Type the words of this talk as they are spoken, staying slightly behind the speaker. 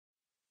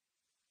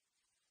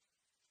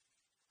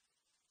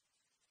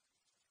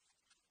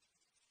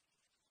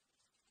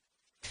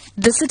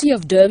The city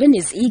of Durban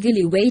is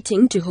eagerly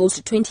waiting to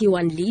host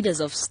 21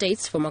 leaders of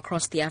states from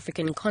across the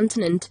African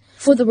continent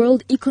for the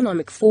World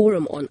Economic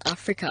Forum on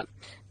Africa.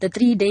 The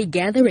three-day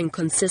gathering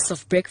consists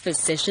of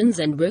breakfast sessions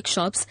and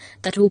workshops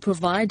that will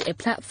provide a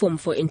platform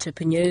for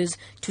entrepreneurs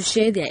to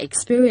share their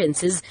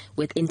experiences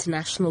with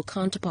international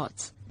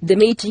counterparts. The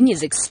meeting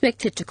is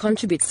expected to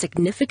contribute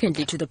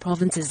significantly to the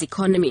province's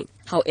economy.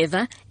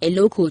 However, a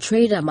local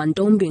trader,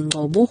 Mantombi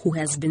Ngobo, who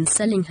has been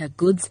selling her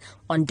goods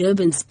on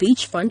Durban's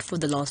beachfront for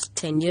the last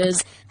 10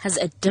 years, has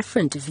a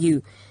different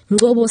view.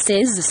 Ngobo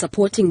says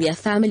supporting their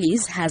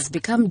families has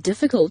become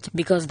difficult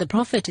because the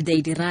profit they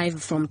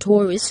derive from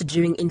tourists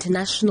during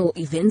international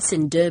events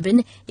in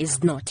Durban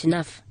is not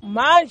enough.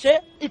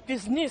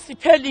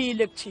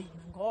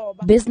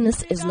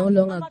 Business is no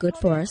longer good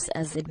for us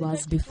as it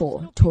was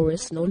before.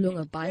 Tourists no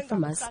longer buy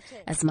from us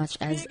as much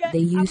as they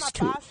used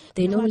to.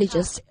 They normally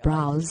just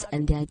browse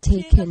and they are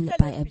taken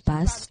by a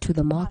bus to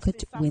the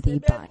market where they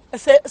buy.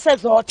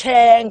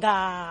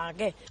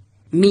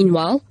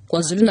 Meanwhile,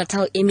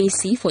 KwaZulu-Natal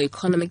MEC for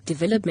Economic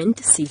Development,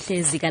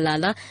 Sihle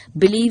Zikalala,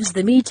 believes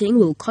the meeting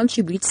will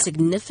contribute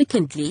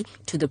significantly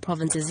to the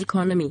province's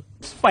economy.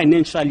 This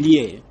financial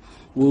year,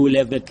 we will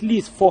have at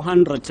least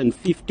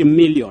 450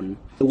 million,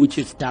 which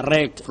is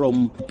direct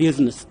from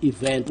business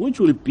event, which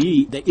will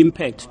be the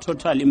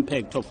total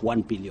impact of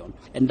 1 billion.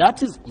 And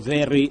that is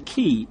very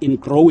key in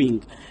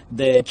growing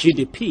the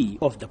GDP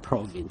of the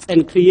province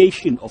and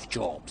creation of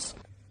jobs.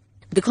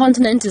 The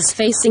continent is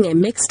facing a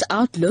mixed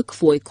outlook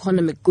for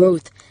economic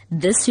growth.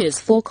 This year's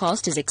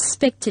forecast is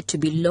expected to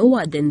be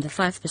lower than the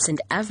 5%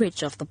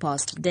 average of the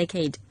past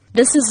decade.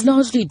 This is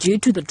largely due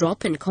to the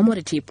drop in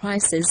commodity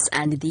prices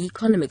and the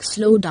economic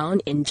slowdown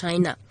in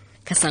China.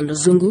 Cassandra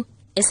Zungu,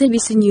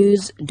 SABC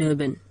News,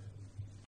 Durban.